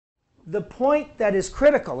the point that is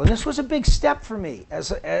critical, and this was a big step for me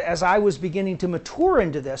as I was beginning to mature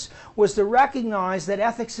into this, was to recognize that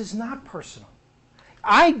ethics is not personal.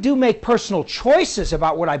 I do make personal choices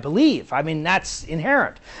about what I believe. I mean, that's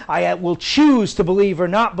inherent. I will choose to believe or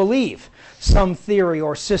not believe some theory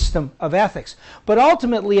or system of ethics. But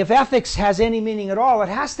ultimately, if ethics has any meaning at all, it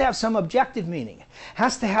has to have some objective meaning. It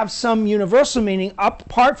has to have some universal meaning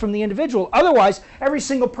apart from the individual. Otherwise, every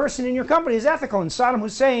single person in your company is ethical, and Saddam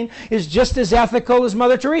Hussein is just as ethical as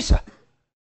Mother Teresa.